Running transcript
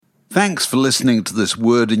Thanks for listening to this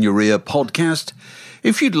Word in Your Ear podcast.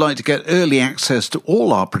 If you'd like to get early access to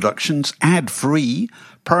all our productions ad-free,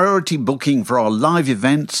 priority booking for our live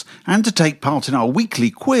events, and to take part in our weekly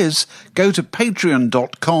quiz, go to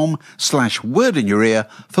patreon.com/wordinyourear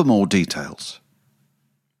for more details.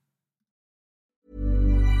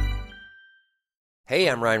 Hey,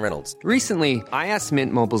 I'm Ryan Reynolds. Recently, I asked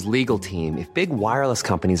Mint Mobile's legal team if big wireless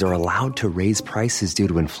companies are allowed to raise prices due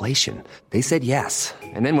to inflation. They said yes.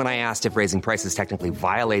 And then when I asked if raising prices technically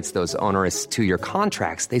violates those onerous two-year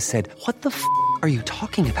contracts, they said, "What the f*** are you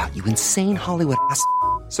talking about, you insane Hollywood ass?"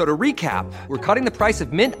 So to recap, we're cutting the price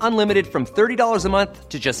of Mint Unlimited from $30 a month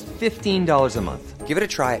to just $15 a month. Give it a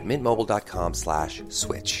try at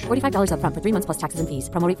mintmobile.com/switch. $45 up front for 3 months plus taxes and fees.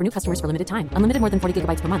 Promo rate for new customers for limited time. Unlimited more than 40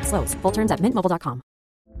 gigabytes per month. Slows full terms at mintmobile.com.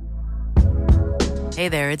 Hey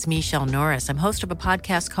there, it's Michelle Norris. I'm host of a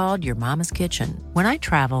podcast called Your Mama's Kitchen. When I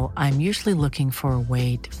travel, I'm usually looking for a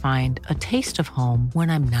way to find a taste of home when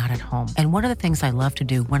I'm not at home. And one of the things I love to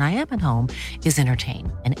do when I am at home is entertain.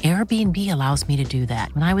 And Airbnb allows me to do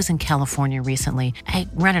that. When I was in California recently, I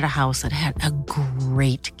rented a house that had a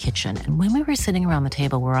great kitchen. And when we were sitting around the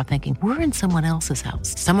table, we were all thinking, we're in someone else's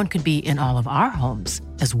house. Someone could be in all of our homes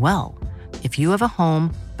as well. If you have a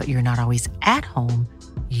home, but you're not always at home,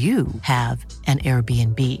 you have an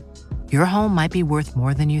Airbnb. Your home might be worth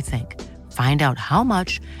more than you think. Find out how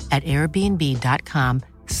much at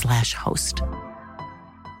airbnb.com/host.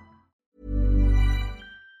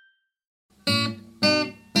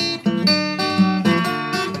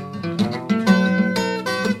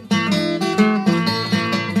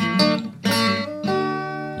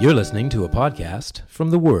 You're listening to a podcast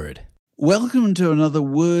from The Word. Welcome to another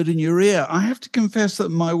Word in Your Ear. I have to confess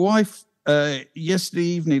that my wife yesterday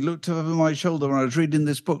evening looked over my shoulder when I was reading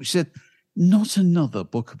this book. She said, "Not another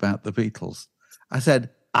book about the Beatles." I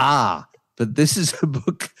said, but this is a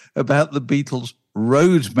book about the Beatles'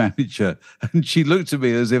 road manager. And she looked at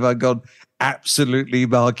me as if I'd gone absolutely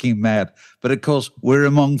barking mad. But of course, we're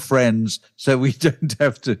among friends, so we don't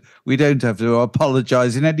have to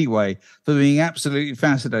apologize in any way for being absolutely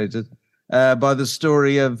fascinated by the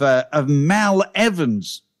story of Mal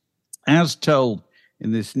Evans, as told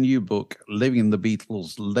in this new book, Living the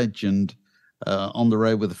Beatles Legend, on the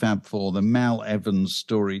road with the Fab Four, the Mal Evans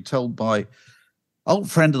story, told by old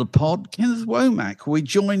friend of the pod, Kenneth Womack. We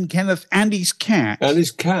join Kenneth and his cat. And his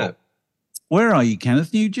cat. Where are you,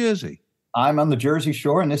 Kenneth? New Jersey? I'm on the Jersey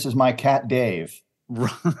Shore, and this is my cat, Dave.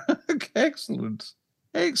 Right. Excellent.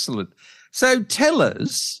 So tell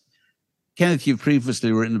us, Kenneth, you've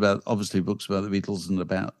previously written about, obviously, books about the Beatles and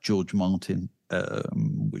about George Martin,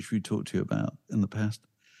 which we talked to you about in the past.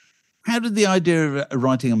 How did the idea of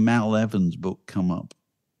writing a Mal Evans book come up?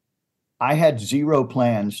 I had zero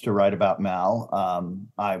plans to write about Mal.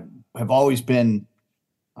 I have always been,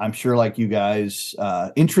 I'm sure like you guys,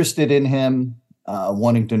 interested in him,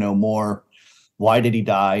 wanting to know more. Why did he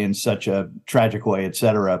die in such a tragic way, et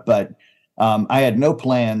cetera? But I had no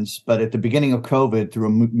plans, but at the beginning of COVID, through a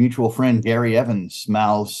mutual friend, Gary Evans,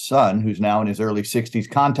 Mal's son, who's now in his early 60s,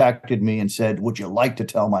 contacted me and said, "Would you like to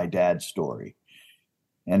tell my dad's story?"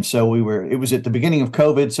 And so it was at the beginning of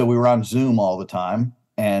COVID, so we were on Zoom all the time.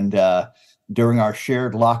 And during our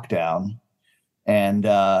shared lockdown, and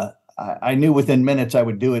I knew within minutes I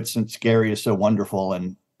would do it since Gary is so wonderful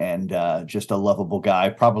and just a lovable guy,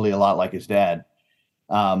 probably a lot like his dad.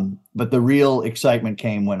 But the real excitement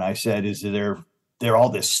came when I said, "Is there all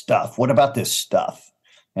this stuff? What about this stuff?"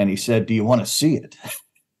 And he said, "Do you want to see it?"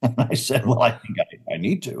 And I said, "Well, I think I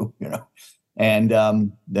need to, you know." And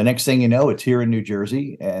the next thing you know, it's here in New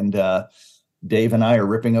Jersey, and Dave and I are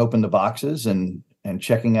ripping open the boxes and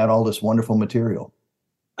checking out all this wonderful material.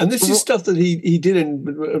 And this is stuff that he did in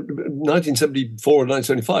 1974 or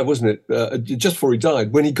 1975, wasn't it? Just before he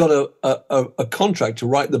died, when he got a contract to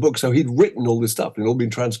write the book. So he'd written all this stuff and it all been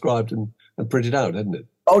transcribed and printed out, hadn't it?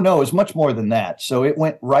 Oh, no, it was much more than that. So it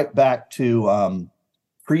went right back to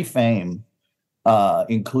pre-fame,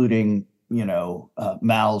 including,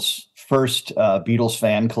 Mal's first Beatles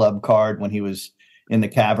fan club card when he was in the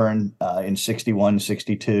cavern in 61,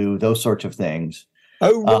 62, those sorts of things.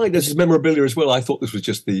 Oh, right. This is memorabilia as well. I thought this was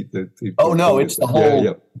just the oh, no, it's the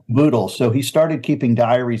whole boodle. So he started keeping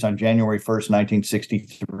diaries on January 1st,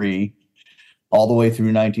 1963, all the way through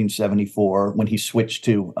 1974, when he switched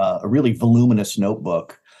to a really voluminous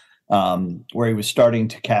notebook where he was starting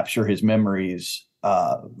to capture his memories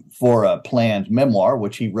for a planned memoir,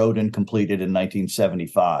 which he wrote and completed in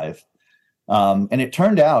 1975. And it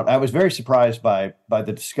turned out, I was very surprised by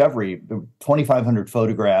the discovery, 2,500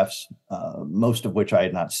 photographs, most of which I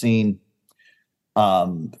had not seen,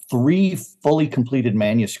 3 fully completed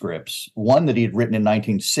manuscripts, one that he had written in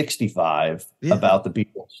 1965 about the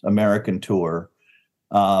Beatles American tour.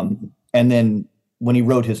 And then when he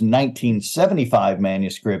wrote his 1975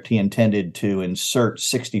 manuscript, he intended to insert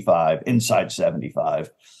 65 inside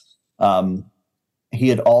 75. He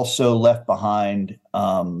had also left behind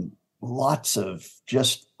lots of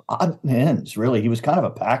just odd ends, really. He was kind of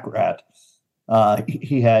a pack rat.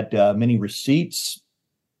 He had many receipts,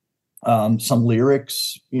 some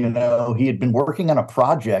lyrics. He had been working on a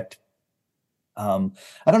project. I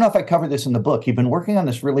don't know if I covered this in the book. He'd been working on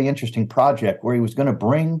this really interesting project where he was going to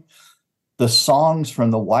bring the songs from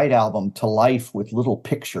the White Album to life with little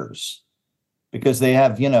pictures, because they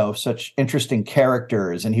have, such interesting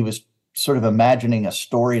characters, and he was sort of imagining a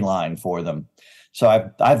storyline for them. So I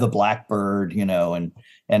have the Blackbird,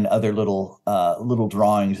 and other little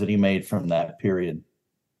drawings that he made from that period.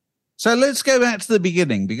 So let's go back to the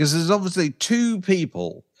beginning, because there's obviously 2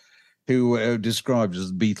 people who are described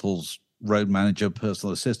as the Beatles' road manager,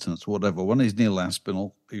 personal assistants, whatever. One is Neil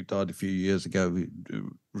Aspinall, who died a few years ago,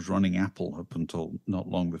 who was running Apple up until not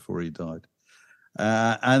long before he died.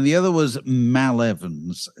 And the other was Mal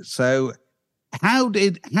Evans. So how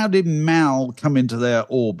did Mal come into their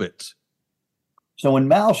orbit? So when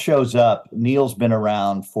Mal shows up, Neil's been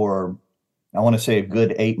around for, I want to say, a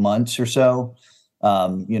good 8 months or so,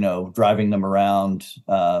 driving them around,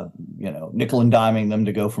 nickel and diming them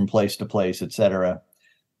to go from place to place, et cetera,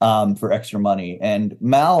 for extra money. And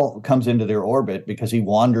Mal comes into their orbit because he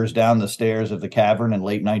wanders down the stairs of the cavern in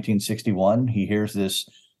late 1961. He hears this,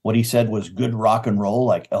 what he said was good rock and roll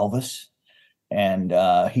like Elvis. And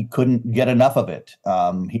he couldn't get enough of it.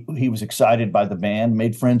 He was excited by the band,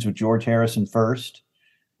 made friends with George Harrison first.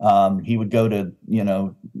 He would go to,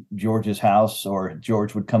 George's house, or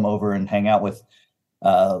George would come over and hang out with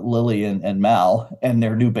Lily and Mal and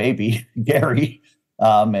their new baby, Gary,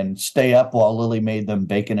 and stay up while Lily made them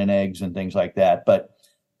bacon and eggs and things like that. But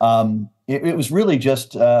it was really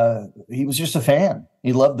just, he was just a fan.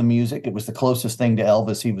 He loved the music. It was the closest thing to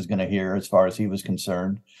Elvis he was going to hear as far as he was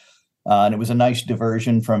concerned. And it was a nice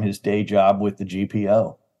diversion from his day job with the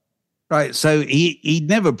GPO. Right. So he'd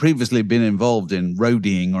never previously been involved in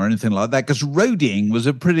roadieing or anything like that, because roadieing was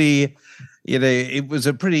a pretty,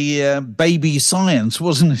 baby science,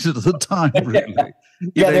 wasn't it, at the time, really?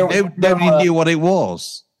 Nobody knew what it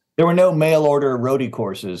was. There were no mail order roadie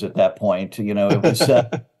courses at that point.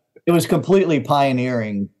 It was completely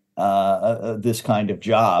pioneering this kind of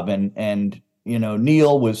job. And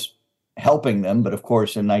Neil was helping them, but of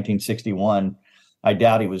course in 1961 I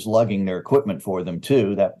doubt he was lugging their equipment for them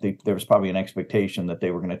too. There was probably an expectation that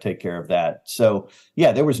they were going to take care of that. So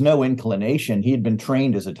yeah, there was no inclination. He had been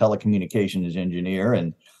trained as a telecommunications engineer,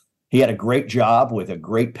 and he had a great job with a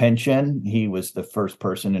great pension. He was the first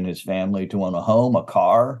person in his family to own a home, a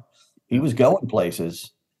car. He was going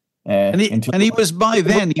places, and he was by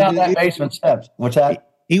then. Basement steps. What's that?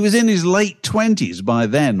 He was in his late 20s by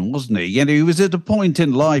then, wasn't he? He was at a point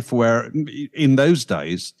in life where, in those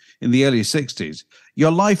days, in the early 60s,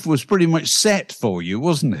 your life was pretty much set for you,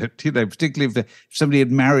 wasn't it? Particularly if somebody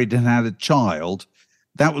had married and had a child,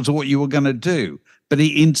 that was what you were going to do. But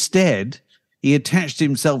he attached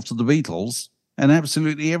himself to the Beatles, and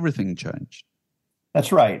absolutely everything changed.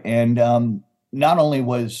 That's right. And not only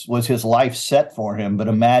was his life set for him, but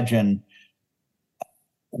imagine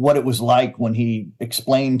what it was like when he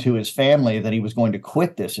explained to his family that he was going to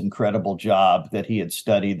quit this incredible job that he had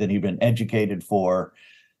studied, that he'd been educated for,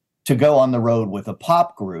 to go on the road with a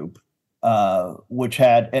pop group, which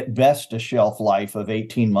had at best a shelf life of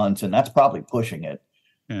 18 months. And that's probably pushing it,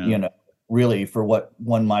 really, for what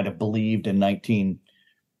one might have believed in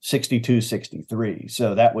 1962, 63.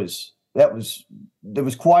 So there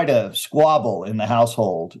was quite a squabble in the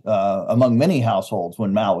household, among many households,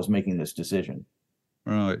 when Mal was making this decision.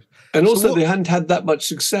 Right. And also they hadn't had that much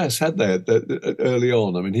success, had they, early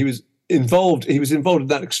on? I mean, he was involved in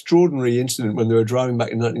that extraordinary incident when they were driving back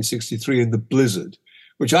in 1963 in the blizzard,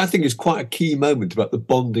 which I think is quite a key moment about the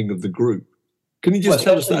bonding of the group. Can you just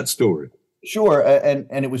tell us that story? Sure.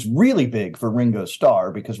 And it was really big for Ringo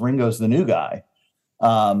Starr, because Ringo's the new guy.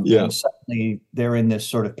 And suddenly they're in this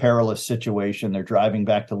sort of perilous situation. They're driving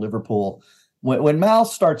back to Liverpool. When Mal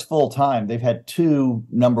starts full time, they've had 2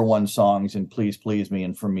 number 1 songs in Please Please Me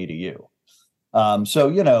and From Me to You.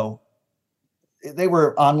 So, they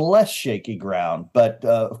were on less shaky ground. But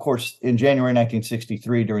of course, in January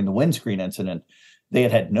 1963, during the windscreen incident, they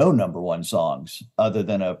had no number 1 songs other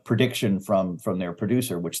than a prediction from their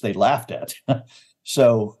producer, which they laughed at.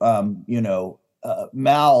 So,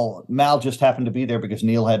 Mal just happened to be there because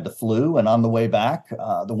Neil had the flu, and on the way back,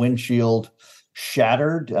 the windshield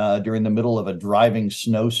shattered during the middle of a driving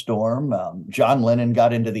snowstorm. John Lennon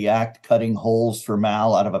got into the act, cutting holes for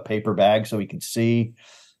Mal out of a paper bag so he could see.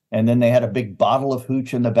 And then they had a big bottle of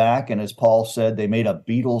hooch in the back. And as Paul said, they made a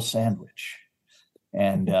Beatles sandwich.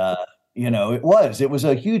 And, it was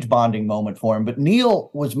a huge bonding moment for him. But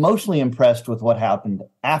Neil was mostly impressed with what happened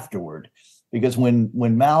afterward, because when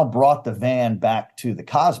Mal brought the van back to the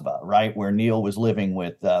Casbah, right, where Neil was living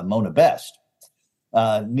with Mona Best,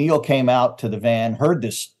 Neil came out to the van, heard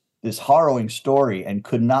this harrowing story, and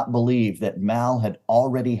could not believe that Mal had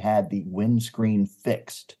already had the windscreen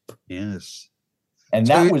fixed. Yes. And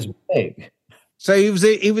that was big. So he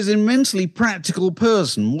was an immensely practical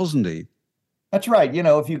person, wasn't he? That's right.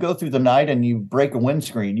 If you go through the night and you break a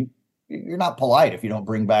windscreen, you're not polite if you don't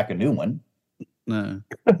bring back a new one. No.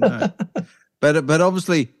 But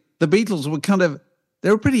obviously the Beatles were they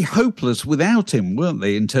were pretty hopeless without him, weren't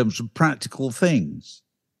they, in terms of practical things?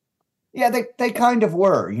 Yeah, they kind of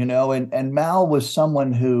were, and Mal was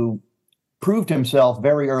someone who proved himself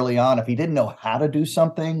very early on. If he didn't know how to do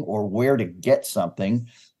something or where to get something,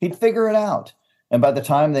 he'd figure it out. And by the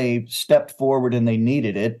time they stepped forward and they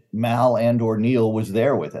needed it, Mal and or Neil was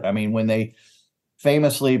there with it. I mean, when they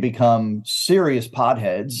famously become serious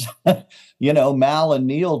potheads, Mal and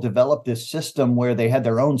Neil developed this system where they had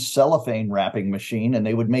their own cellophane wrapping machine, and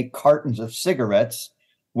they would make cartons of cigarettes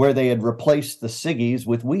where they had replaced the ciggies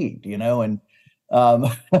with weed, and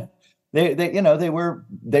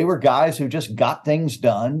they were guys who just got things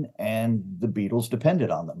done, and the Beatles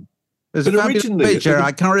depended on them. There's a fabulous picture.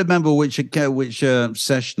 I can't remember which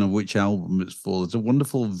session or which album it's for. There's a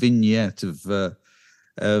wonderful vignette of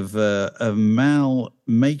Mal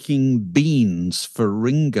making beans for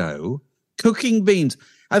Ringo, cooking beans.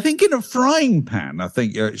 I think in a frying pan. I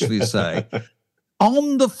think you actually say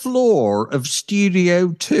on the floor of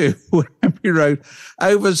Studio 2, Abbey Road,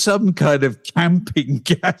 over some kind of camping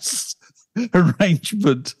gas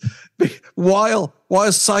arrangement, while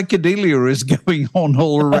psychedelia is going on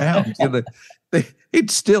all around.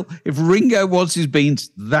 It's still, if Ringo wants his beans,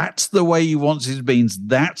 that's the way he wants his beans.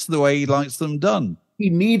 That's the way he likes them done. He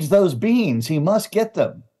needs those beans. He must get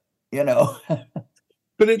them,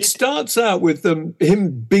 But it starts out with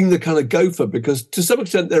him being the kind of gopher, because to some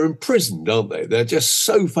extent they're imprisoned, aren't they? They're just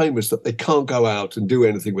so famous that they can't go out and do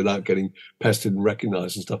anything without getting pestered and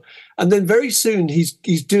recognized and stuff. And then very soon he's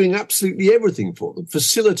doing absolutely everything for them,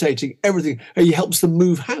 facilitating everything. And he helps them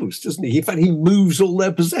move house, doesn't he? In fact, he moves all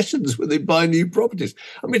their possessions when they buy new properties.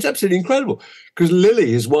 I mean, it's absolutely incredible, because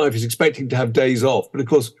Lily, his wife, is expecting to have days off. But of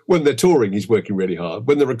course, when they're touring, he's working really hard.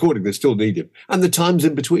 When they're recording, they still need him. And the times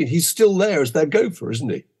in between, he's still there as their gopher, isn't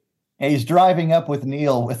he? And he's driving up with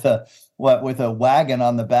Neil with a wagon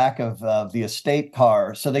on the back of the estate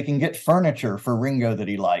car so they can get furniture for Ringo that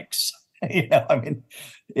he likes.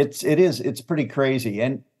 It's pretty crazy.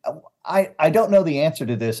 And I don't know the answer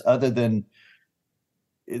to this other than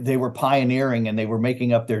they were pioneering and they were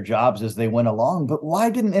making up their jobs as they went along. But why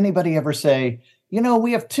didn't anybody ever say,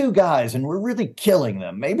 we have 2 guys and we're really killing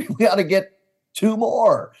them. Maybe we ought to get 2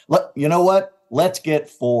 more. You know what? Let's get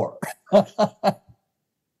 4.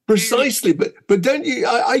 Precisely, but don't you?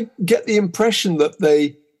 I get the impression that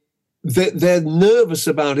they're nervous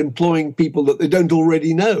about employing people that they don't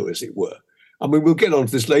already know, as it were. I mean, we'll get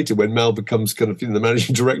onto this later when Mal becomes kind of the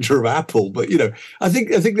managing director of Apple. But I think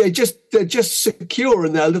they're just secure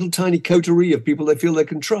in their little tiny coterie of people they feel they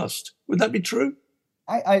can trust. Would that be true?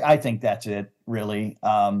 I think that's it, really.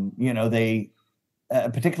 They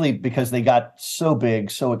particularly because they got so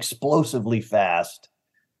big, so explosively fast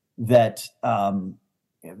that.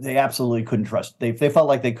 They absolutely couldn't trust. They felt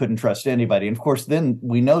like they couldn't trust anybody. And of course, then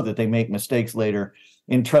we know that they make mistakes later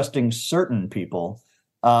in trusting certain people.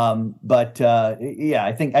 I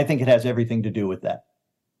think it has everything to do with that.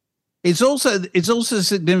 It's also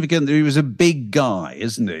significant that he was a big guy,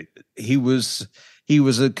 isn't it? He was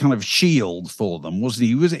a kind of shield for them, wasn't he?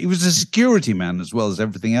 He was a security man as well as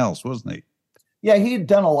everything else, wasn't he? Yeah, he had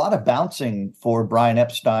done a lot of bouncing for Brian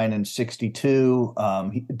Epstein in '62.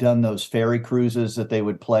 He'd done those ferry cruises that they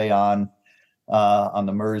would play on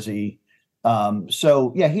the Mersey.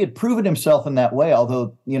 He had proven himself in that way,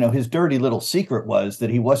 although, his dirty little secret was that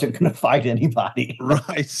he wasn't going to fight anybody.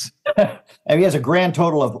 Right. And he has a grand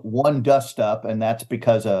total of 1 dust-up, and that's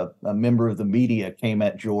because a member of the media came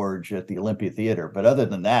at George at the Olympia Theater. But other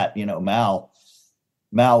than that, Mal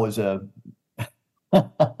was a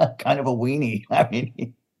kind of a weenie. I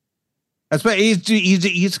mean,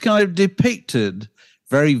 he's kind of depicted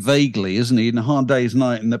very vaguely, isn't he, in A Hard Day's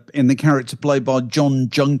Night in the character played by John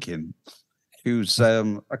Junkin, who's I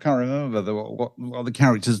can't remember what the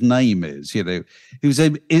character's name is. He's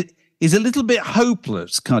is a little bit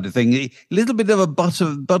hopeless kind of thing, a little bit of a butt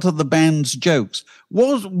of the band's jokes.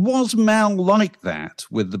 Was Mal like that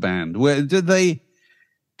with the band? Where did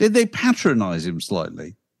they patronize him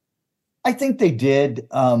slightly? I think they did.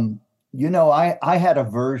 I had a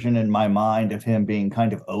version in my mind of him being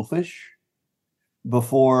kind of oafish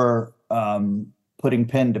before putting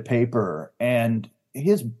pen to paper, and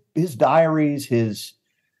his diaries, his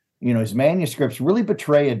manuscripts really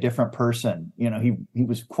betray a different person. He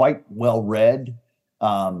was quite well read.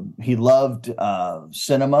 He loved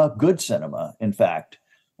cinema, good cinema, in fact,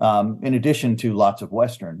 in addition to lots of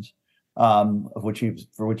Westerns, for which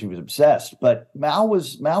he was obsessed. But Mal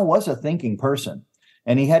was a thinking person,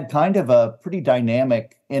 and he had kind of a pretty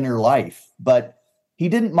dynamic inner life, but he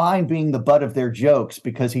didn't mind being the butt of their jokes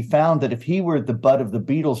because he found that if he were the butt of the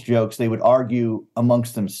Beatles jokes, they would argue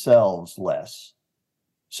amongst themselves less.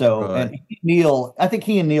 So, right. And I think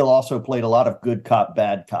he and Neil also played a lot of good cop,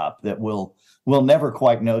 bad cop that we'll never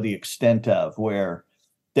quite know the extent of, where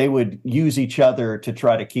they would use each other to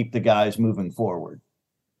try to keep the guys moving forward.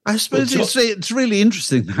 I suppose it's really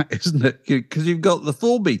interesting, that, isn't it? Because you've got the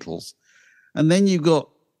four Beatles, and then you've got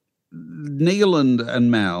Neil and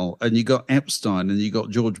Mal, and you got Epstein, and you got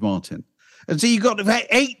George Martin. And so you've got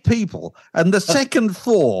 8 people, and the second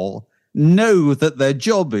 4 know that their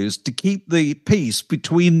job is to keep the peace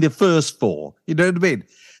between the first 4. You know what I mean?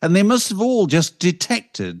 And they must have all just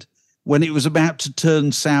detected when it was about to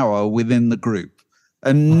turn sour within the group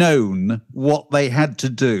and known what they had to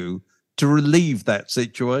do to relieve that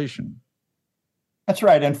situation. That's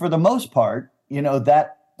right. And for the most part,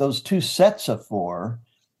 those 2 sets of 4,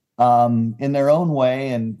 in their own way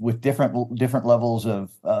and with different levels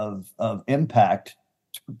of impact,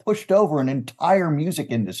 pushed over an entire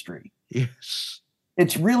music industry. Yes.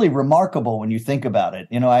 It's really remarkable when you think about it.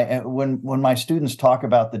 When my students talk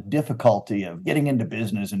about the difficulty of getting into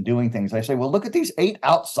business and doing things, I say, well, look at these 8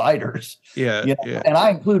 outsiders. Yeah. And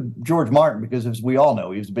I include George Martin because, as we all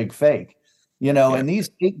know, he was a big fake. And these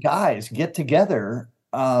 8 guys get together,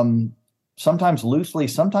 sometimes loosely,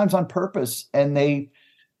 sometimes on purpose, and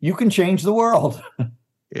you can change the world.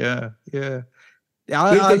 Yeah.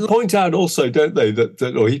 They point out also, don't they,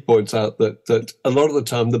 or he points out that a lot of the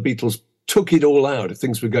time the Beatles took it all out. If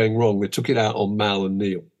things were going wrong, they took it out on Mal and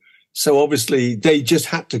Neil. So obviously they just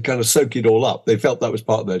had to kind of soak it all up. They felt that was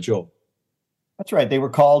part of their job. That's right. They were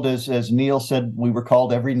called, as Neil said, we were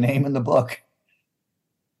called every name in the book.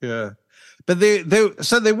 Yeah. But they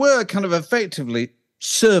were kind of effectively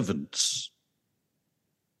servants.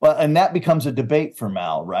 Well, and that becomes a debate for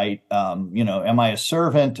Mal, right? Am I a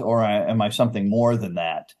servant or am I something more than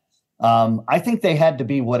that? I think they had to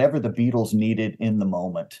be whatever the Beatles needed in the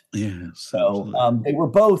moment. Yes. So they were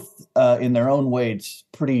both, in their own ways,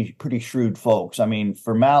 pretty shrewd folks. I mean,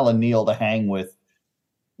 for Mal and Neil to hang with,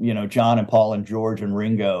 John and Paul and George and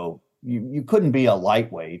Ringo, you couldn't be a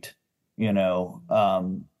lightweight,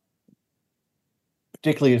 particularly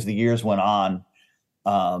as the years went on.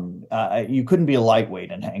 You couldn't be a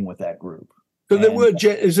lightweight and hang with that group. So it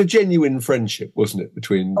was a genuine friendship, wasn't it,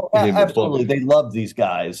 between him and absolutely. They loved these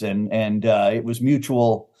guys, and it was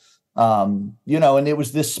mutual. And it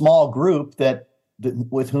was this small group that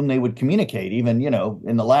with whom they would communicate. Even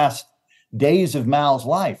in the last days of Mal's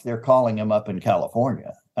life, they're calling him up in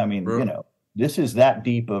California. I mean, this is that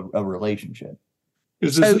deep a relationship.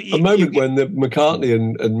 There's a moment when McCartney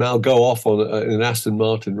and Mal go off on an Aston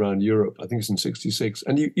Martin around Europe. I think it's in '66.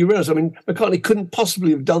 And you realize, McCartney couldn't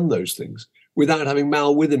possibly have done those things without having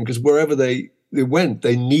Mal with him, because wherever they went,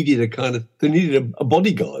 they needed a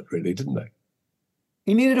bodyguard, really, didn't they?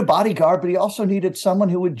 He needed a bodyguard, but he also needed someone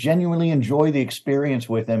who would genuinely enjoy the experience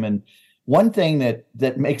with him. And one thing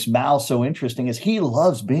that makes Mal so interesting is he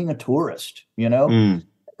loves being a tourist,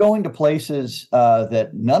 going to places that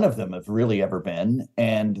none of them have really ever been,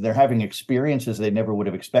 and they're having experiences they never would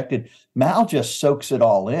have expected. Mal just soaks it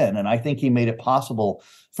all in, and I think he made it possible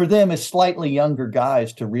for them as slightly younger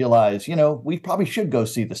guys to realize, we probably should go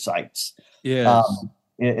see the sights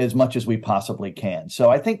as much as we possibly can. So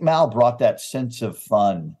I think Mal brought that sense of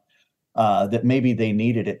fun that maybe they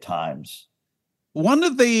needed at times. One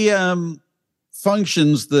of the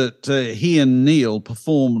functions that he and Neil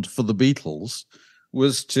performed for the Beatles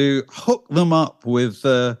was to hook them up with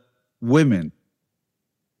women.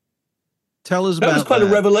 Tell us about that. That was quite a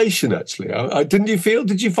revelation, actually.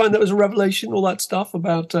 Did you find that was a revelation, all that stuff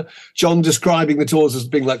about John describing the tours as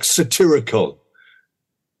being like satirical?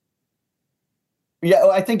 Yeah,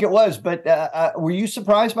 I think it was. But were you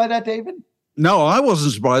surprised by that, David? No, I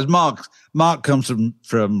wasn't surprised. Mark comes from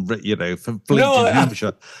Fleet in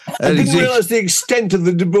Hampshire. I didn't realise the extent of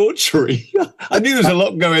the debauchery. I knew there was a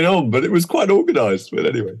lot going on, but it was quite organised. But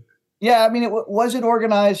anyway, Yeah, I mean, was it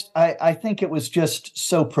organized? I think it was just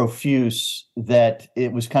so profuse that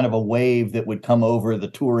it was kind of a wave that would come over the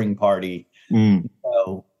touring party,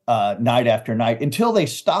 night after night until they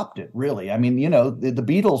stopped it, really. I mean, the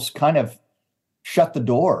Beatles kind of shut the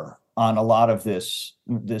door on a lot of this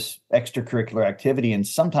extracurricular activity. And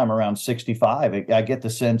sometime around 65, I get the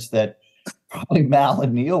sense that probably Mal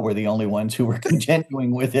and Neil were the only ones who were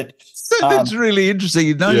continuing with it. That's really interesting.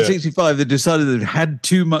 In 1965, they decided they'd had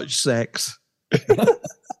too much sex. I don't know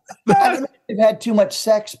if they've had too much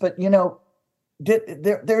sex, but,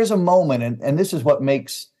 there is a moment, and this is what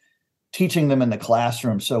makes teaching them in the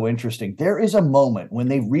classroom so interesting. There is a moment when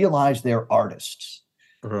they realize they're artists.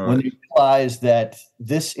 Right. When they realize that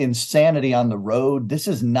this insanity on the road, this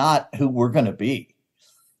is not who we're going to be.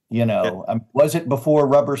 Was it before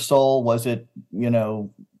Rubber Soul? Was it,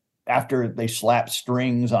 after they slapped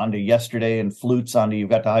strings onto Yesterday and flutes onto You've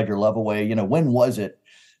Got to Hide Your Love Away? When was it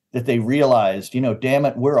that they realized, damn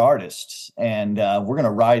it, we're artists and we're going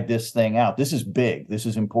to ride this thing out. This is big. This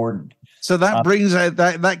is important. So that brings out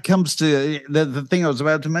that comes to the thing I was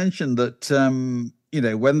about to mention, that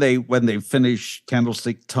when they finish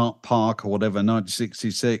Candlestick Park or whatever,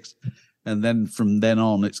 1966. And then from then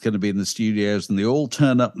on, it's going to be in the studios, and they all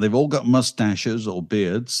turn up. They've all got mustaches or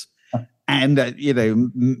beards, and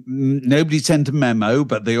nobody sent a memo,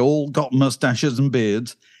 but they all got mustaches and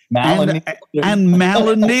beards. Mal and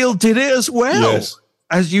Neil did it as well, yes,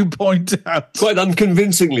 as you point out, quite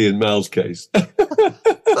unconvincingly in Mal's case. But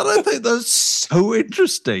I think that's so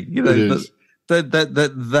interesting.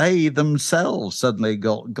 That they themselves suddenly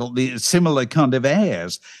got the similar kind of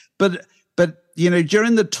airs, but.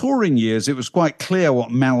 During the touring years, it was quite clear what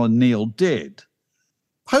Mal and Neil did.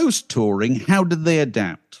 Post-touring, how did they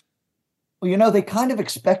adapt? Well, they kind of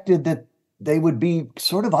expected that they would be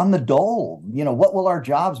sort of on the dole. What will our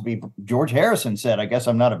jobs be? George Harrison said, I guess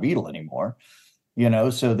I'm not a Beatle anymore.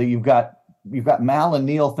 So that you've got Mal and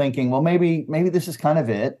Neil thinking, well, maybe this is kind of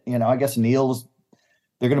it. I guess they're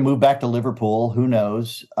going to move back to Liverpool. Who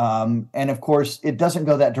knows? And of course, it doesn't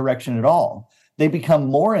go that direction at all. They become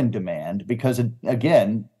more in demand because,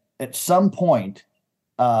 again, at some point,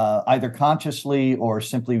 either consciously or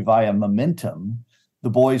simply via momentum, the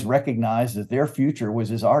boys recognized that their future was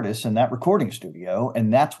as artists in that recording studio,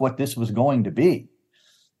 and that's what this was going to be.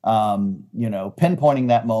 Pinpointing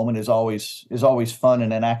that moment is always fun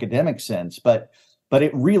in an academic sense, but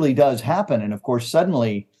it really does happen. And of course,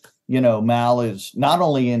 suddenly, Mal is not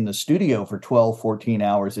only in the studio for 12, 14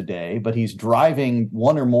 hours a day, but he's driving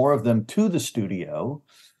one or more of them to the studio.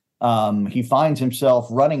 He finds himself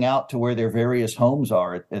running out to where their various homes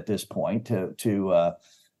are at this point to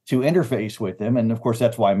interface with them. And of course,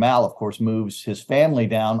 that's why Mal, of course, moves his family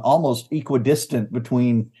down almost equidistant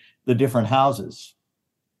between the different houses.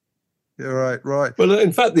 Yeah, right. Well,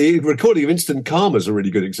 in fact, the recording of Instant Karma is a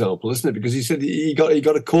really good example, isn't it? Because he said he got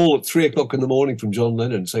a call at 3:00 in the morning from John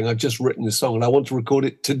Lennon saying, "I've just written this song and I want to record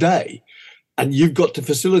it today." And you've got to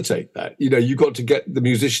facilitate that. You've got to get the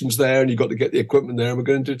musicians there and you've got to get the equipment there, and we're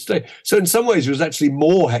going to do it today. So in some ways, it was actually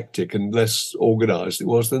more hectic and less organized it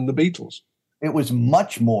was than the Beatles. It was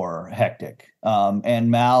much more hectic.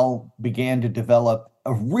 And Mal began to develop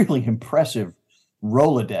a really impressive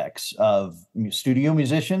Rolodex of studio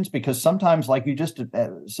musicians, because sometimes, like you just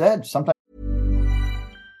said, sometimes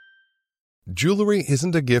jewelry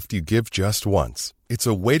isn't a gift you give just once. It's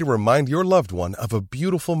a way to remind your loved one of a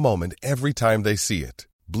beautiful moment every time they see it.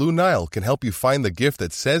 Blue Nile can help you find the gift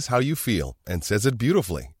that says how you feel and says it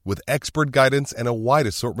beautifully, with expert guidance and a wide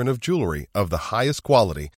assortment of jewelry of the highest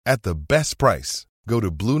quality at the best price. Go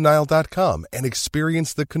to BlueNile.com and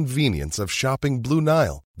experience the convenience of shopping Blue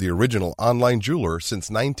Nile, the original online jeweler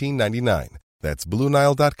since 1999. That's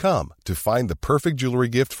BlueNile.com to find the perfect jewelry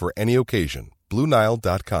gift for any occasion.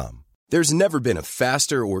 BlueNile.com. There's never been a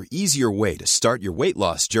faster or easier way to start your weight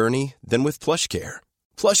loss journey than with PlushCare.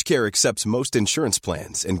 PlushCare accepts most insurance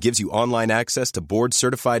plans and gives you online access to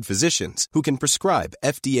board-certified physicians who can prescribe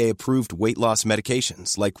FDA-approved weight loss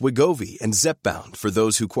medications like Wegovy and Zepbound for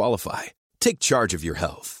those who qualify. Take charge of your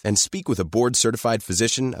health and speak with a board-certified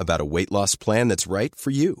physician about a weight loss plan that's right for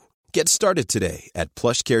you. Get started today at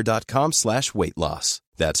plushcare.com/weight-loss.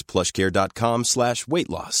 That's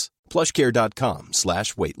plushcare.com/weight-loss.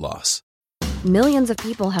 plushcare.com/weight-loss. Millions of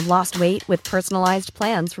people have lost weight with personalized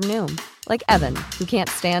plans from Noom. Like Evan, who can't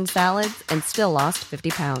stand salads and still lost 50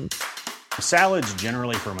 pounds. Salads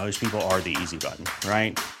generally for most people are the easy button,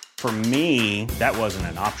 right? For me, that wasn't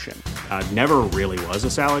an option. I never really was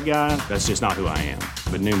a salad guy. That's just not who I am.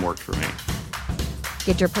 But Noom worked for me.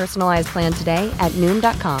 Get your personalized plan today at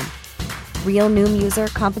Noom.com. Real Noom user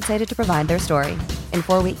compensated to provide their story. In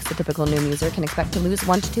 4 weeks, the typical Noom user can expect to lose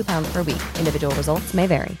 1 to 2 pounds per week. Individual results may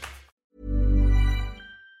vary.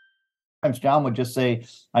 Sometimes John would just say,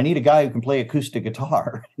 I need a guy who can play acoustic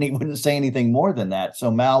guitar. And he wouldn't say anything more than that.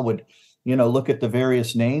 So Mal would, look at the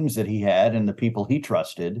various names that he had and the people he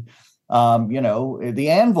trusted. The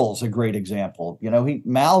Anvil's a great example.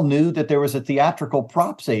 Mal knew that there was a theatrical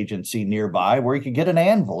props agency nearby where he could get an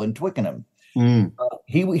anvil in Twickenham.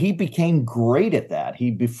 He became great at that.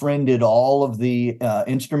 He befriended all of the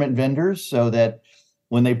instrument vendors so that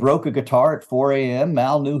when they broke a guitar at 4 a.m.,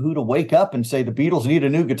 Mal knew who to wake up and say, the Beatles need a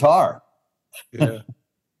new guitar. Yeah.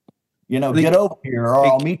 Get over here or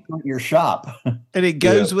I'll meet you at your shop. And it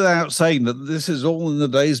goes without saying that this is all in the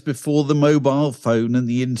days before the mobile phone and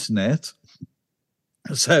the internet.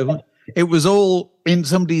 So it was all in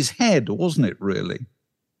somebody's head, wasn't it, really?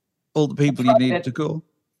 All the people you needed to call.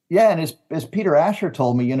 Yeah, and as Peter Asher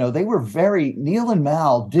told me, they were Neil and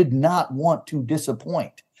Mal did not want to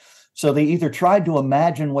disappoint. So they either tried to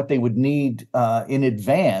imagine what they would need in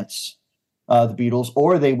advance, the Beatles,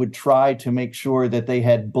 or they would try to make sure that they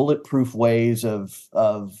had bulletproof ways of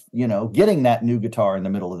getting that new guitar in the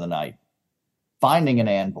middle of the night, finding an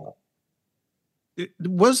anvil.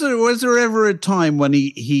 Was there ever a time when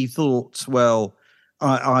he thought, well,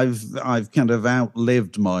 I've kind of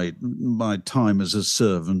outlived my time as a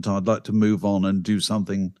servant. I'd like to move on and do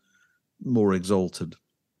something more exalted?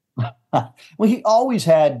 Well, he always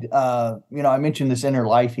had, I mentioned this inner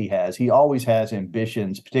life he has. He always has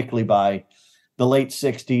ambitions, particularly by the late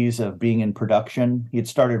 60s of being in production. He had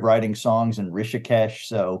started writing songs in Rishikesh.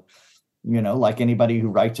 So, like anybody who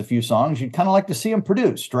writes a few songs, you'd kind of like to see them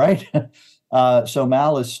produced, right? So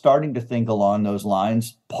Mal is starting to think along those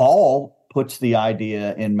lines. Paul puts the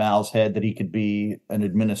idea in Mal's head that he could be an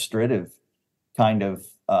administrative kind of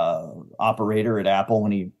operator at Apple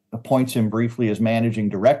when he appoints him briefly as managing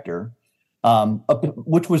director,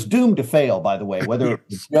 which was doomed to fail, by the way, whether it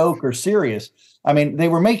was a joke or serious. I mean, they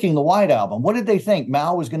were making the White Album. What did they think?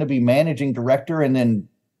 Mal was going to be managing director and then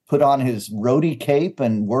put on his roadie cape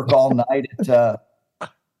and work all night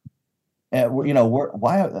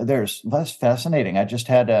that's fascinating. I just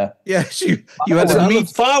had a you had a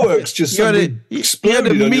fireworks just exploded. You had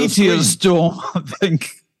a meteor storm, I think.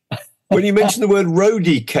 When you mentioned the word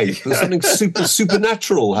roadie cape, there's something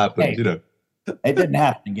supernatural happened. It didn't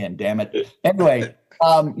happen again. Damn it. Anyway,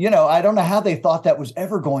 I don't know how they thought that was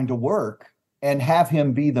ever going to work and have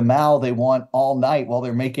him be the Mal they want all night while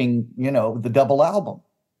they're making the double album.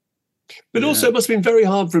 But also it must have been very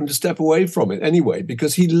hard for him to step away from it anyway,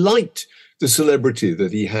 because he liked the celebrity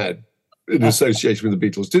that he had in association with the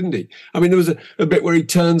Beatles, didn't he? I mean, there was a bit where he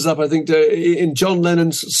turns up, I think, in John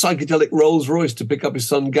Lennon's psychedelic Rolls Royce to pick up his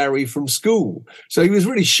son Gary from school. So he was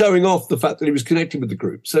really showing off the fact that he was connected with the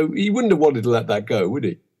group. So he wouldn't have wanted to let that go, would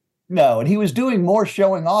he? No, and he was doing more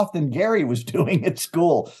showing off than Gary was doing at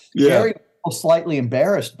school. Yeah. Gary was slightly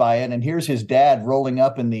embarrassed by it, and here's his dad rolling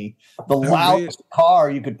up in the loudest car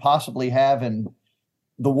you could possibly have in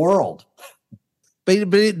the world.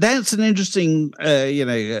 But that's an interesting,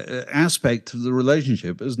 aspect of the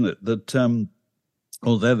relationship, isn't it? That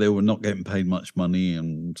although they were not getting paid much money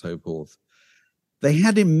and so forth, they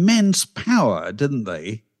had immense power, didn't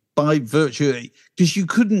they? By virtue, because you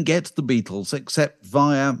couldn't get to the Beatles except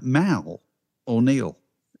via Mal or Neil.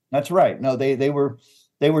 That's right. No, they were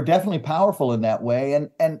definitely powerful in that way.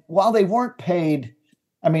 And while they weren't paid,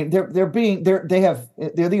 I mean, they're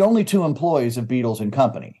the only two employees of Beatles and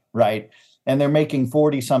Company, right? And they're making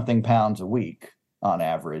 40-something pounds a week on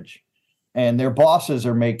average. And their bosses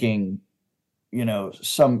are making,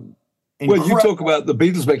 some incredible... Well, you talk about the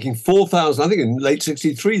Beatles making 4,000. I think in late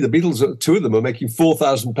 63, the Beatles, two of them are making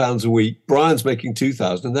 4,000 pounds a week. Brian's making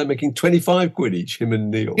 2,000, and they're making 25 quid each, him and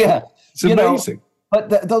Neil. Yeah. It's amazing.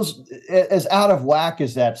 But those, as out of whack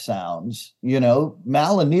as that sounds,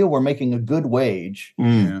 Mal and Neil were making a good wage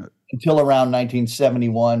until around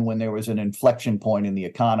 1971 when there was an inflection point in the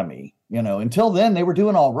economy. Until then, they were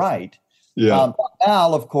doing all right. Yeah.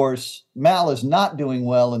 Mal, of course, Mal is not doing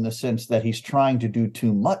well in the sense that he's trying to do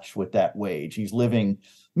too much with that wage. He's living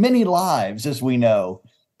many lives, as we know,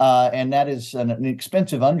 and that is an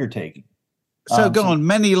expensive undertaking. So go on,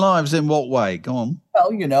 many lives in what way? Go on.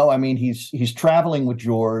 Well, I mean, he's traveling with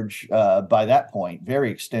George by that point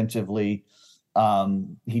very extensively.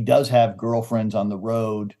 He does have girlfriends on the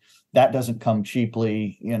road. That doesn't come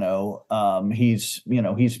cheaply. He's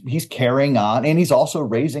carrying on, and he's also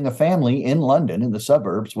raising a family in London in the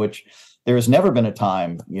suburbs, which there has never been a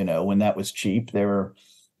time, when that was cheap. There were,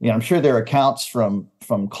 I'm sure there are accounts from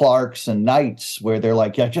Clarks and Knights where they're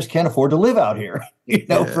like, I just can't afford to live out here,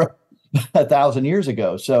 from 1,000 years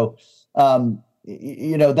ago. So,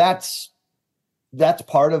 that's that's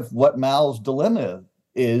part of what Mal's dilemma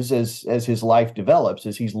is as his life develops,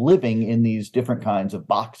 is he's living in these different kinds of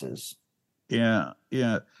boxes. Yeah,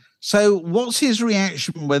 yeah. So what's his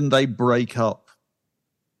reaction when they break up?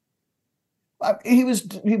 He was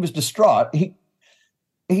distraught.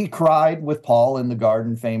 He cried with Paul in the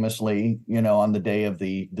garden famously, on the day of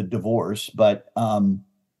the divorce, but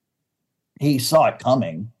he saw it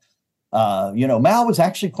coming. Mal was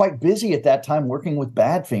actually quite busy at that time working with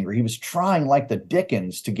Badfinger. He was trying like the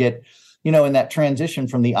dickens to get, in that transition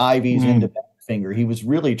from the Ivies into Badfinger. He was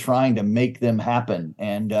really trying to make them happen.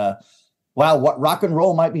 And what rock and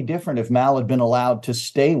roll might be different if Mal had been allowed to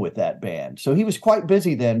stay with that band. So he was quite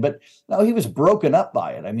busy then, but no, he was broken up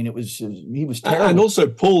by it. I mean, he was terrible. And also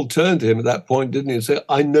Paul turned to him at that point, didn't he, and said,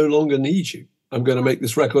 "I no longer need you. I'm going to make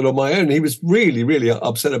this record on my own." He was really, really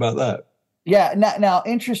upset about that. Yeah. Now,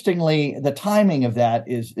 interestingly, the timing of that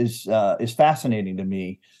is fascinating to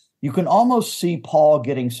me. You can almost see Paul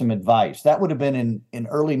getting some advice. That would have been in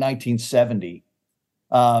early 1970,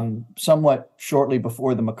 somewhat shortly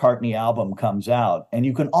before the McCartney album comes out. And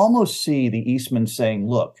you can almost see the Eastman saying,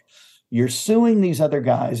 look, you're suing these other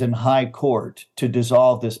guys in high court to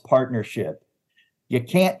dissolve this partnership. You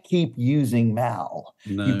can't keep using Mal.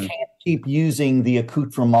 No. You can't keep using the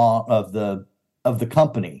accoutrement of the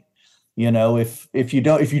company. If you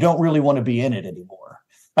don't really want to be in it anymore.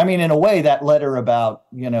 I mean, in a way, that letter about,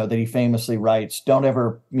 that he famously writes, don't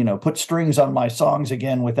ever, put strings on my songs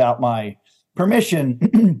again without my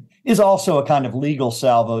permission is also a kind of legal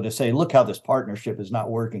salvo to say, look how this partnership is not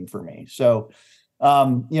working for me. So,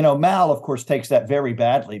 Mal, of course, takes that very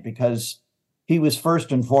badly because he was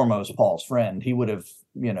first and foremost Paul's friend. He would have,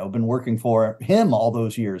 been working for him all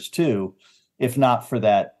those years too, if not for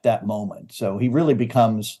that moment. So he really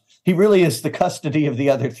is the custody of the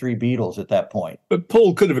other three Beatles at that point. But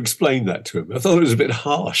Paul could have explained that to him. I thought it was a bit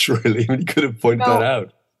harsh, really. He could have pointed that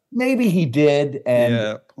out. Maybe he did.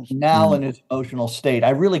 And now in his emotional state, I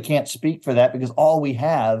really can't speak for that because all we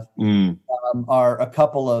have are a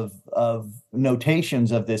couple of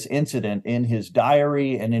notations of this incident in his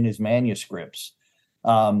diary and in his manuscripts.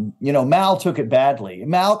 Mal took it badly.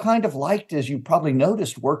 Mal kind of liked, as you probably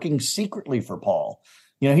noticed, working secretly for Paul.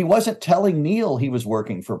 He wasn't telling Neil he was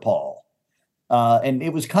working for Paul. And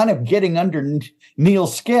it was kind of getting under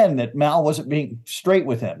Neil's skin that Mal wasn't being straight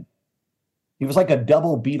with him. He was like a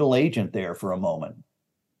double Beatle agent there for a moment.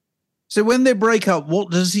 So when they break up,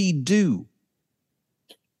 what does he do?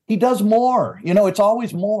 He does more. It's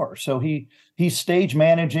always more. So he's stage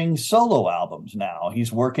managing solo albums now.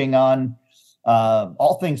 He's working on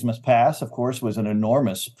All Things Must Pass, of course, was an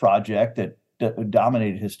enormous project that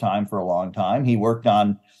dominated his time for a long time. He worked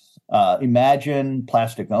on Imagine,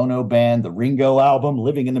 Plastic Ono Band, the Ringo album,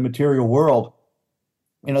 Living in the Material World.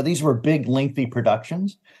 These were big, lengthy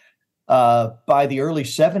productions. By the early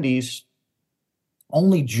 70s,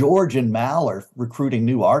 only George and Mal are recruiting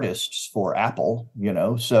new artists for Apple,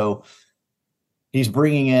 so he's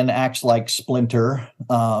bringing in acts like Splinter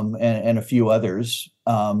and a few others.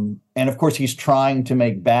 And of course, he's trying to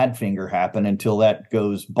make Badfinger happen until that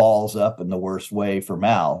goes balls up in the worst way for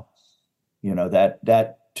Mal.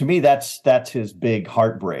 That to me, that's his big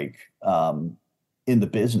heartbreak in the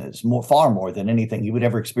business, far more than anything he would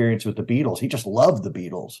ever experience with the Beatles. He just loved the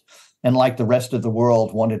Beatles, and like the rest of the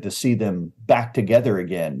world, wanted to see them back together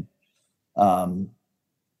again.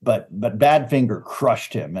 But Badfinger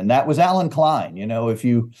crushed him, and that was Alan Klein. If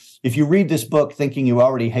you read this book thinking you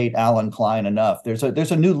already hate Alan Klein enough, there's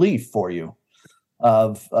a new leaf for you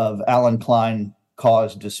of Alan Klein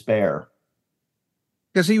caused despair.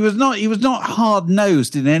 Because he was not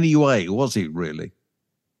hard-nosed in any way, was he? Really,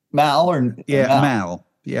 Mal Mal.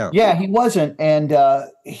 Yeah, he wasn't, and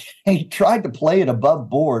he tried to play it above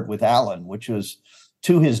board with Alan, which was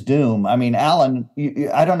to his doom. I mean, Alan,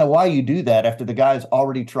 I don't know why you do that after the guy's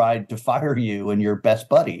already tried to fire you and your best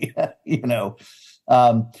buddy.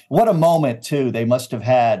 What a moment too they must have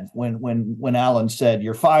had when Alan said,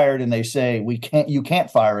 "You're fired," and they say, "You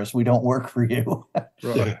can't fire us. We don't work for you."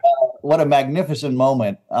 Right. What a magnificent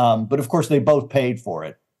moment. But of course, they both paid for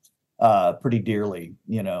it pretty dearly.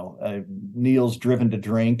 Neil's driven to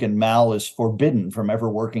drink, and Mal is forbidden from ever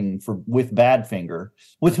working with Badfinger,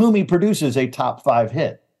 with whom he produces a top 5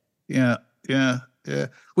 hit. Yeah.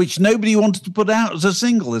 Which nobody wanted to put out as a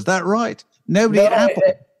single. Is that right? Nobody at Apple.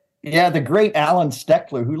 Yeah, the great Alan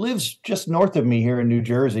Steckler, who lives just north of me here in New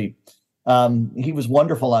Jersey. He was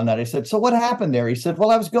wonderful on that. I said, "So what happened there?" He said, "Well,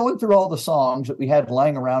 I was going through all the songs that we had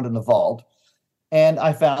lying around in the vault, and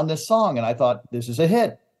I found this song, and I thought, this is a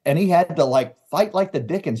hit." And he had to fight like the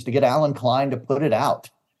dickens to get Alan Klein to put it out.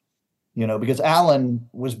 because Alan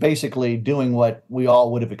was basically doing what we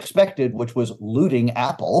all would have expected, which was looting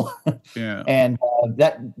Apple. Yeah. And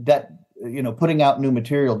that putting out new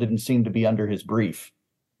material didn't seem to be under his brief.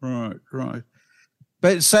 Right.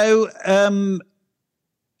 But so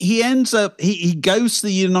he ends up, he goes to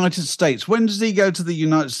the United States. When does he go to the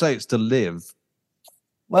United States to live?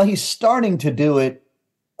 Well, he's starting to do it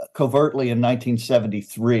covertly in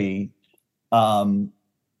 1973. Around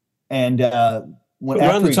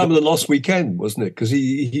the time of the Lost Weekend, wasn't it? Because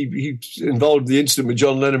he involved the incident with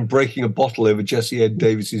John Lennon breaking a bottle over Jesse Ed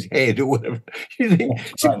Davis's head or whatever. You think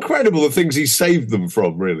it's incredible the things he saved them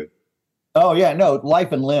from, really. Oh yeah, no,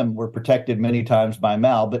 life and limb were protected many times by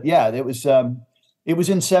Mal, but yeah, it was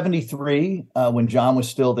in 73 when John was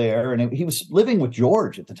still there, and he was living with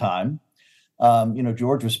George at the time.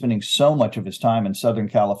 George was spending so much of his time in Southern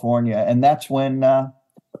California, and that's when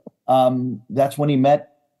he met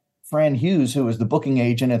Fran Hughes, who was the booking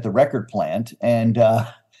agent at the record plant. And,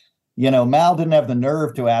 Mal didn't have the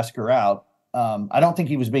nerve to ask her out. I don't think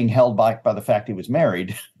he was being held back by the fact he was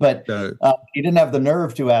married, but he didn't have the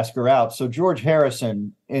nerve to ask her out. So George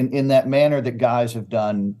Harrison, in that manner that guys have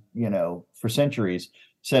done, for centuries,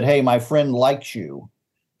 said, "Hey, my friend likes you.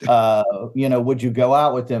 Would you go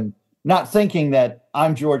out with him?" Not thinking that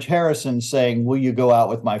I'm George Harrison saying, "Will you go out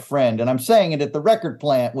with my friend?" And I'm saying it at the record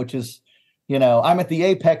plant, which is, I'm at the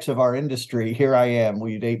apex of our industry. Here I am. Will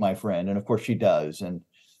you date my friend? And of course she does. And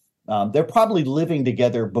they're probably living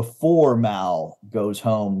together before Mal goes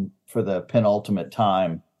home for the penultimate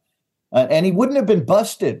time. And he wouldn't have been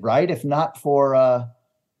busted, right, if not for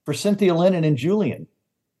Cynthia Lennon and Julian.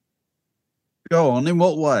 Go on. In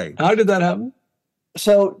what way? How did that happen?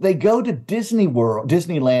 So they go to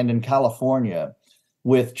Disneyland in California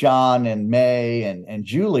with John and May and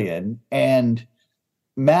Julian, and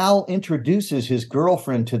Mal introduces his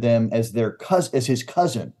girlfriend to them as his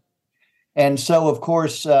cousin. And so, of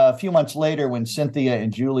course, a few months later, when Cynthia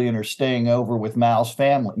and Julian are staying over with Mal's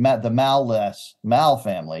family, the Mal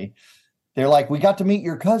family, they're like, "We got to meet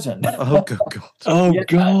your cousin." Oh, God. Oh,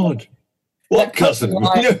 God. What cousin?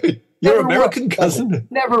 Your American cousin?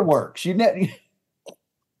 Never works.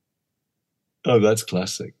 Oh, that's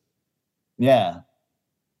classic. Yeah.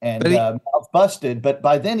 And Mal's busted, but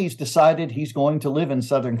by then he's decided he's going to live in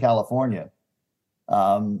Southern California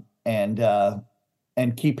and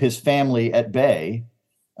keep his family at bay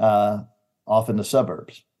off in the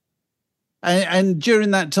suburbs. And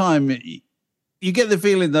during that time, you get the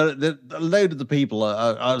feeling that a load of the people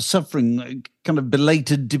are suffering kind of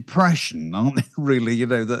belated depression, aren't they, really?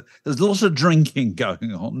 That there's lots of drinking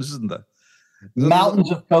going on, isn't there?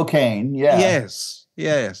 Mountains of cocaine, yeah.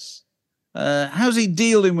 Yes. How's he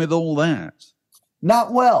dealing with all that?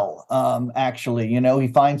 Not well, actually. He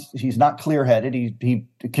finds he's not clear-headed. He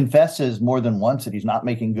confesses more than once that he's not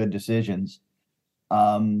making good decisions.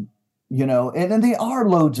 And there are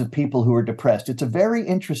loads of people who are depressed. It's a very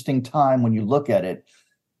interesting time when you look at it.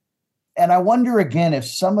 And I wonder again if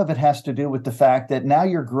some of it has to do with the fact that now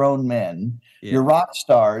you're grown men, you're rock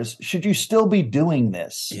stars. Should you still be doing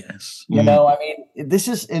this? Yes. This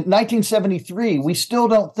is in 1973. We still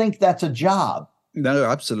don't think that's a job. No,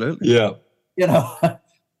 absolutely. Yeah.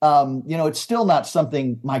 It's still not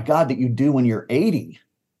something, my God, that you do when you're 80.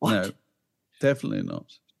 What? No, definitely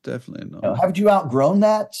not. Haven't you outgrown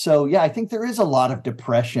that? So, yeah, I think there is a lot of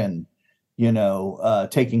depression,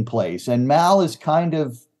 taking place. And Mal is kind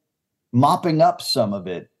of mopping up some of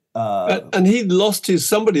it. And he lost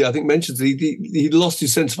somebody I think mentions he lost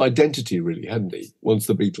his sense of identity, really, hadn't he, once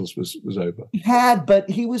the Beatles was over? He had, but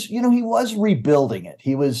he was rebuilding it.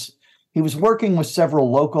 He was working with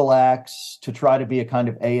several local acts to try to be a kind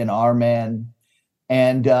of A&R man.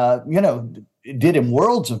 And, it did him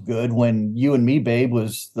worlds of good when You and Me, Babe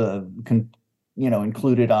was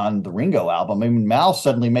included on the Ringo album. I mean, Mal's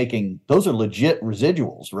suddenly those are legit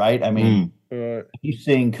residuals, right? I mean, he's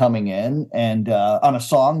seeing coming in and on a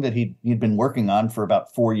song that he'd been working on for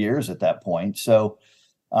about 4 years at that point. So,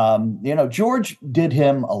 George did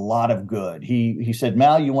him a lot of good. He said,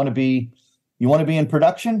 "Mal, you want to be in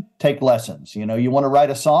production? Take lessons. You want to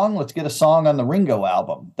write a song? Let's get a song on the Ringo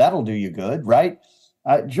album. That'll do you good, right?"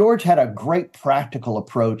 George had a great practical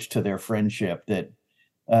approach to their friendship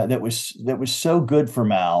that was so good for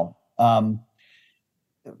Mal.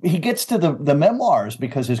 He gets to the memoirs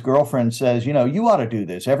because his girlfriend says, "You ought to do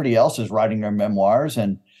this. Everybody else is writing their memoirs."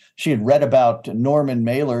 And she had read about Norman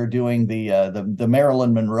Mailer doing the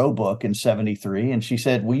Marilyn Monroe book in 73. And she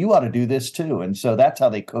said, "Well, you ought to do this too." And so that's how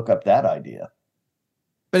they cook up that idea.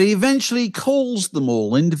 But he eventually calls them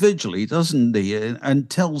all individually, doesn't he? And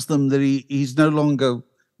tells them that he's no longer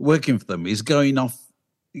working for them. He's going off.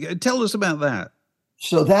 Tell us about that.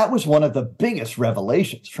 So that was one of the biggest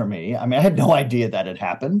revelations for me. I mean, I had no idea that had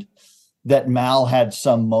happened, that Mal had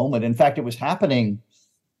some moment. In fact, it was happening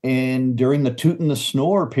during the Toot and the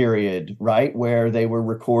Snore period, right, where they were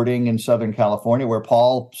recording in Southern California, where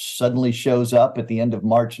Paul suddenly shows up at the end of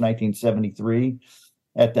March 1973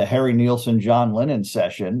 at the Harry Nilsson, John Lennon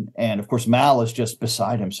session. And of course, Mal is just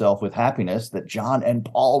beside himself with happiness that John and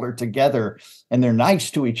Paul are together and they're nice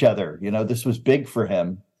to each other. You know, this was big for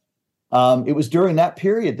him. It was during that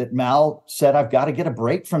period that Mal said, I've got to get a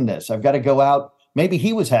break from this. I've got to go out. Maybe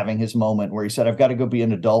he was having his moment where he said, I've got to go be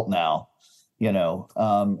an adult now, you know.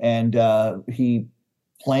 He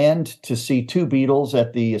planned to see 2 Beatles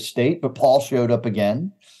at the estate, but Paul showed up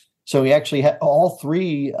again. So he actually had all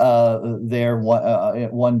 3 there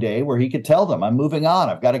one day where he could tell them, I'm moving on.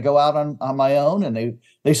 I've got to go out on my own. And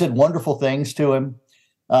they said wonderful things to him.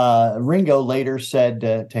 Ringo later said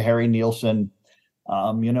to Harry Nilsson,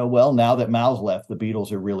 well, now that Mal's left, the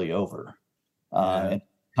Beatles are really over. And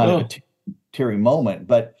kind of a teary moment.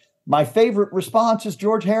 But my favorite response is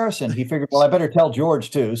George Harrison. He figured, well, I better tell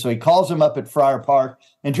George too. So he calls him up at Friar Park,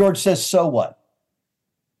 and George says, so what?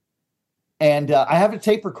 And I have a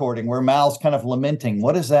tape recording where Mal's kind of lamenting,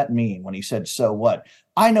 what does that mean when he said, so what?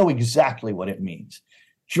 I know exactly what it means.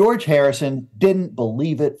 George Harrison didn't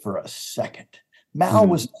believe it for a second. Mal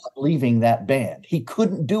was not leaving that band. He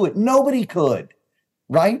couldn't do it. Nobody could.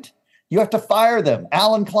 Right? You have to fire them.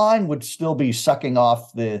 Alan Klein would still be sucking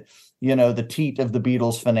off the teat of the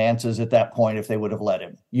Beatles' finances at that point if they would have let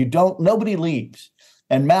him. Nobody leaves.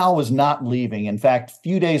 And Mal was not leaving. In fact, a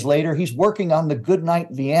few days later, he's working on the Goodnight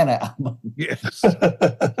Vienna album. Yes.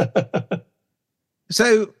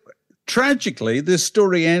 So tragically, this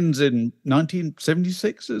story ends in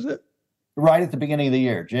 1976, is it? Right at the beginning of the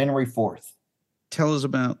year, January 4th. Tell us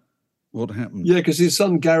about what happened. Yeah, because his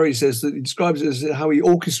son Gary says that he describes it as how he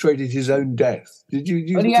orchestrated his own death. Did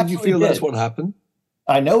you feel that's what happened?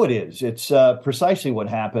 I know it is. It's precisely what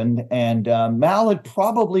happened. And Mal had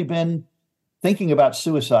probably been thinking about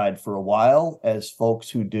suicide for a while, as folks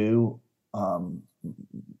who do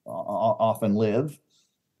often live.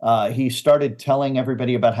 He started telling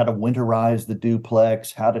everybody about how to winterize the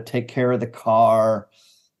duplex, how to take care of the car.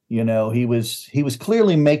 You know, he was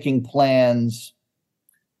clearly making plans.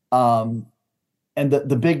 And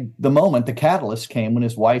the moment, the catalyst came when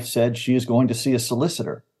his wife said she is going to see a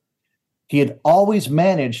solicitor. He had always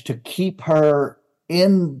managed to keep her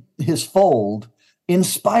in his fold in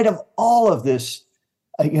spite of all of this,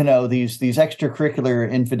 these extracurricular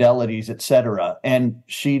infidelities, et cetera. And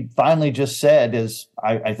she finally just said, as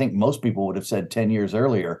I think most people would have said 10 years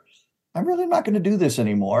earlier, I'm really not going to do this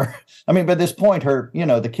anymore. I mean, by this point,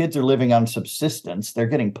 the kids are living on subsistence. They're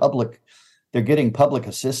getting public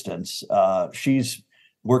assistance. She's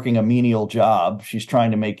working a menial job. She's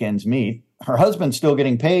trying to make ends meet. Her husband's still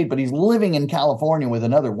getting paid, but he's living in California with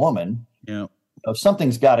another woman. Yeah. So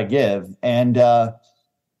something's got to give. And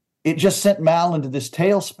it just sent Mal into this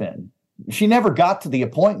tailspin. She never got to the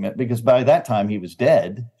appointment because by that time he was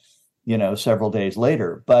dead, several days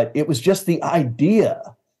later. But it was just the idea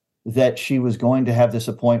that she was going to have this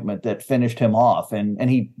appointment that finished him off. And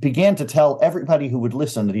he began to tell everybody who would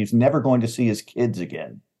listen that he's never going to see his kids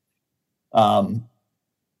again,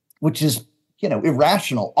 which is,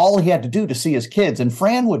 irrational. All he had to do to see his kids. And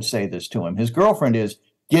Fran would say this to him. His girlfriend is,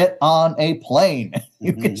 get on a plane.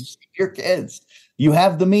 You can see your kids. You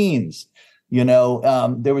have the means.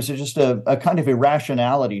 There was just a kind of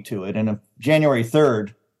irrationality to it. And on January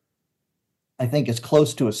 3rd, I think as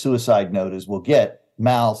close to a suicide note as we'll get,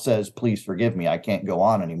 Mal says, please forgive me. I can't go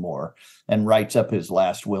on anymore, and writes up his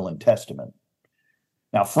last will and testament.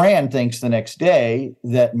 Now, Fran thinks the next day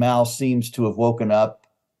that Mal seems to have woken up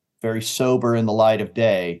very sober in the light of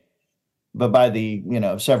day. But by the,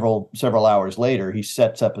 several hours later, he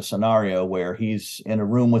sets up a scenario where he's in a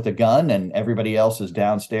room with a gun and everybody else is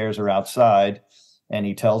downstairs or outside. And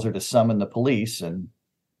he tells her to summon the police, and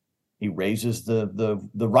he raises the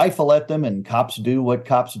rifle at them, and cops do what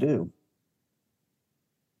cops do.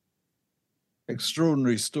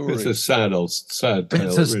 Extraordinary story. It's a sad tale.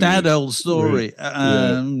 It's a sad old story.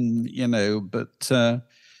 Really. But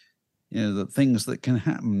the things that can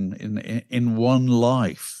happen in one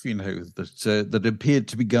life, that appeared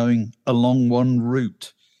to be going along one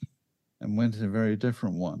route and went in a very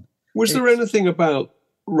different one. Was there anything about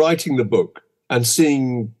writing the book and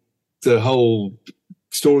seeing the whole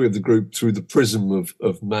story of the group through the prism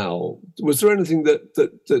of Mal? Was there anything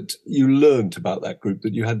that you learned about that group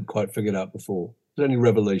that you hadn't quite figured out before? Was there any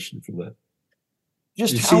revelation from that?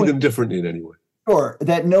 Just you see them differently in any way? Sure,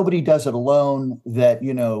 that nobody does it alone, that,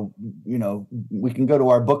 we can go to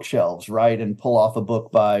our bookshelves, right, and pull off a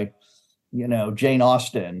book by, Jane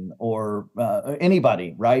Austen or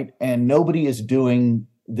anybody, right? And nobody is doing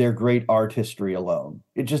their great art history alone.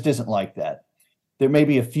 It just isn't like that. There may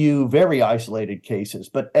be a few very isolated cases,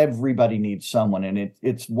 but everybody needs someone. And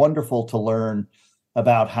it's wonderful to learn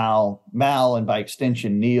about how Mal, and by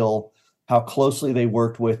extension Neil, how closely they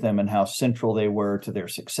worked with them and how central they were to their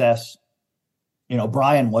success.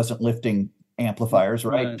 Brian wasn't lifting amplifiers,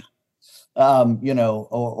 right? Or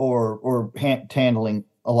handling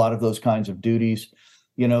a lot of those kinds of duties.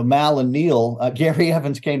 Mal and Neil, Gary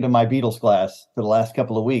Evans came to my Beatles class for the last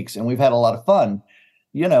couple of weeks, and we've had a lot of fun,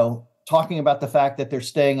 talking about the fact that they're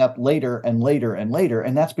staying up later and later and later.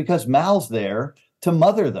 And that's because Mal's there to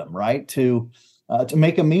mother them, right? To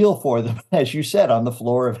make a meal for them, as you said, on the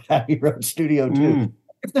floor of Abbey Road Studio 2.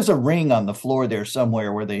 If there's a ring on the floor there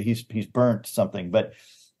somewhere where he's burnt something. But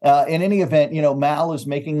in any event, Mal is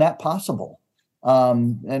making that possible.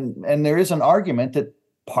 And there is an argument that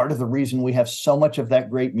part of the reason we have so much of that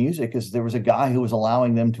great music is there was a guy who was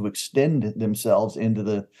allowing them to extend themselves into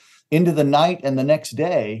the night and the next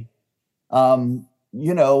day.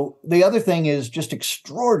 The other thing is just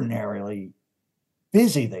extraordinarily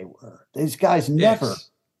busy they were. These guys never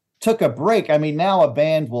took a break. I mean, now a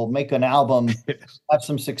band will make an album, have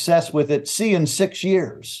some success with it, see in 6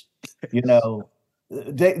 years. They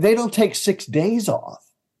don't take 6 days off.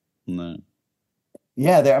 No.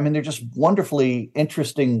 Yeah, they're just wonderfully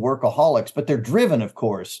interesting workaholics, but they're driven, of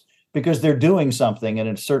course, because they're doing something, and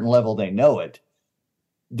at a certain level they know it,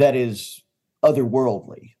 that is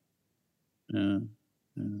otherworldly. Yeah.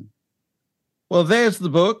 Well, there's the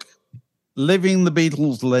book, Living the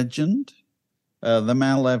Beatles Legend, the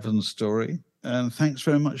Mal Evans story. And thanks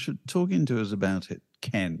very much for talking to us about it,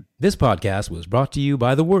 Ken. This podcast was brought to you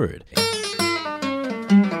by The Word.